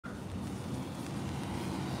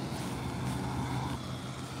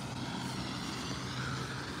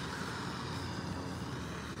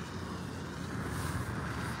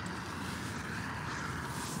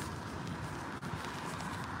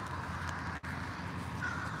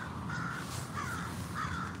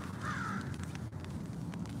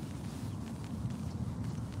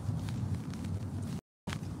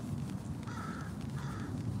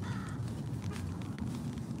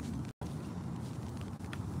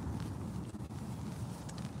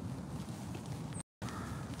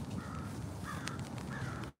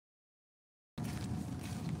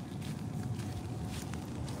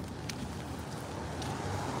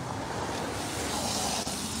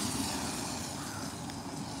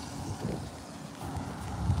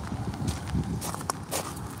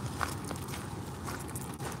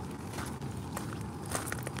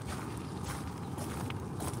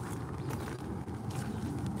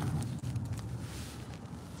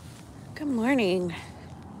Good morning.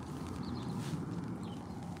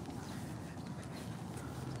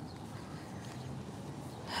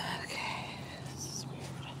 Okay, this is weird.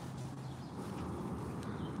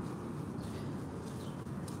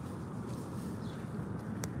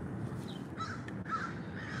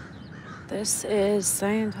 This is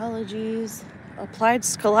Scientology's Applied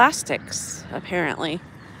Scholastics, apparently.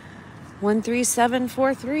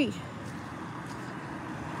 13743.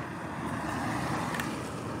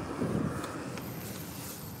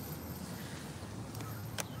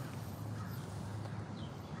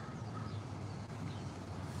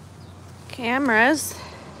 Cameras.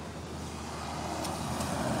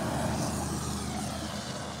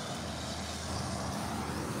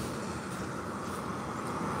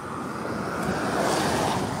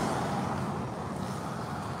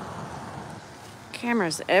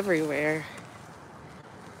 Cameras everywhere.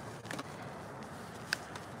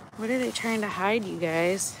 What are they trying to hide, you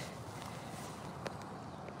guys?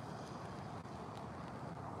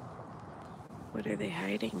 What are they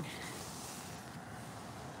hiding?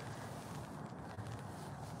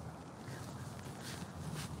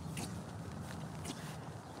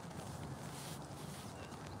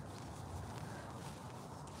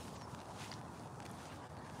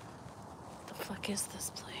 What the fuck is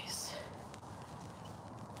this place?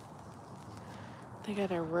 They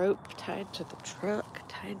got a rope tied to the truck,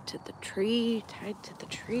 tied to the tree, tied to the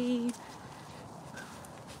tree.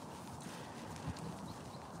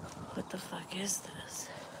 What the fuck is this?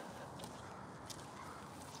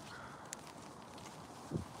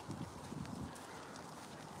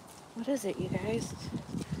 What is it, you guys?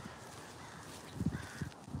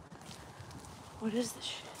 What is this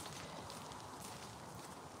shit?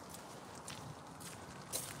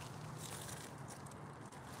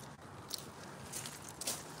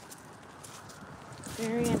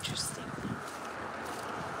 Very interesting.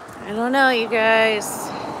 I don't know, you guys.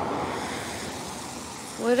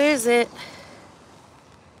 What is it?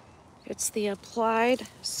 It's the Applied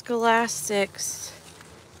Scholastics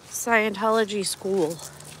Scientology School.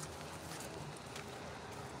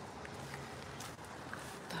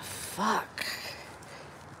 The fuck?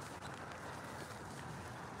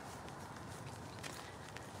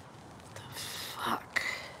 The fuck?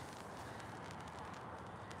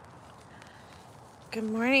 Good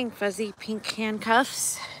morning, fuzzy pink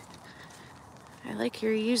handcuffs. I like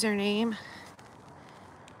your username.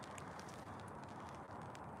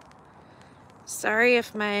 Sorry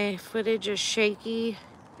if my footage is shaky.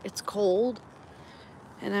 It's cold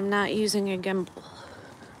and I'm not using a gimbal.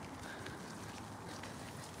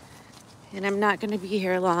 And I'm not gonna be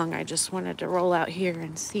here long. I just wanted to roll out here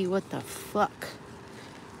and see what the fuck.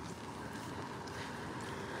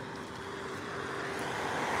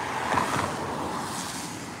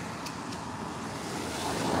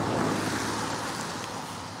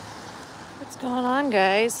 What's going on,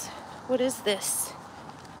 guys? What is this?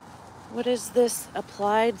 What is this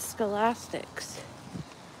Applied Scholastics?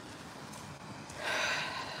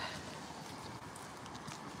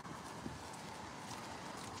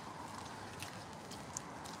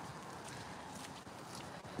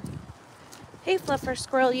 Hey, Fluffer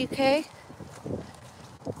Squirrel UK.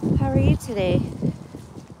 How are you today?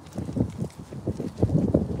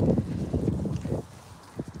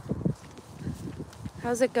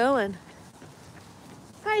 How's it going?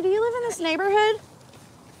 Hi, do you live in this neighborhood?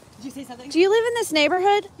 Did you say something? Do you live in this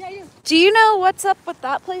neighborhood? Yeah, I do. Do you know what's up with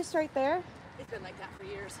that place right there? It's been like that for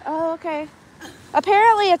years. Oh, okay.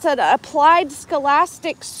 Apparently it's an Applied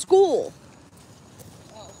Scholastic School.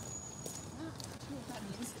 Oh. I don't know what that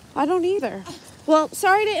means. I don't either. Well,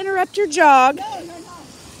 sorry to interrupt your jog. No.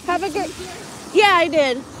 Have a good... Yeah, I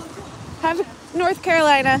did. Have a... North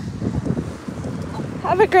Carolina.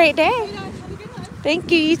 Have a great day. Have a good one.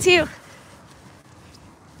 Thank you, you too.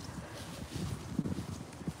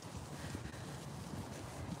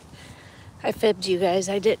 I fibbed you guys.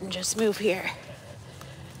 I didn't just move here.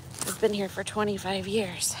 I've been here for 25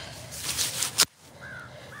 years.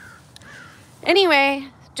 Anyway,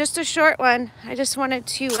 just a short one. I just wanted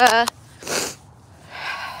to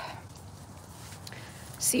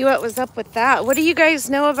see what was up with that. What do you guys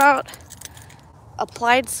know about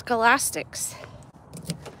Applied Scholastics?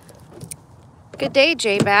 Good day,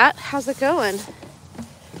 J-Bat. How's it going?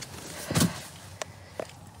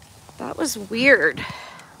 That was weird.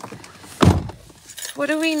 What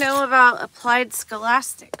do we know about Applied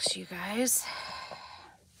Scholastics, you guys?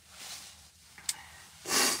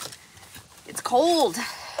 It's cold.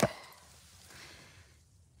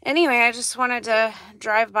 Anyway, I just wanted to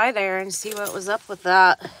drive by there and see what was up with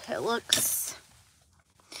that. It looks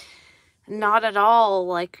not at all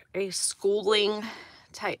like a schooling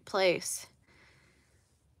type place.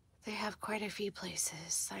 They have quite a few places.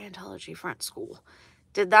 Scientology front school.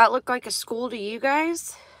 Did that look like a school to you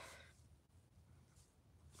guys?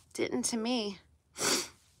 Didn't to me.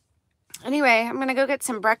 Anyway, I'm going to go get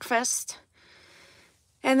some breakfast.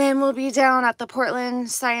 And then we'll be down at the Portland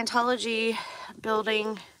Scientology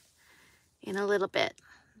building in a little bit.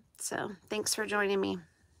 So, thanks for joining me.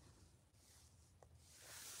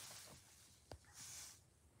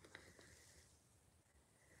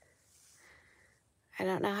 I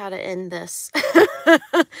don't know how to end this.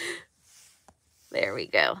 There we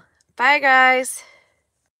go. Bye, guys.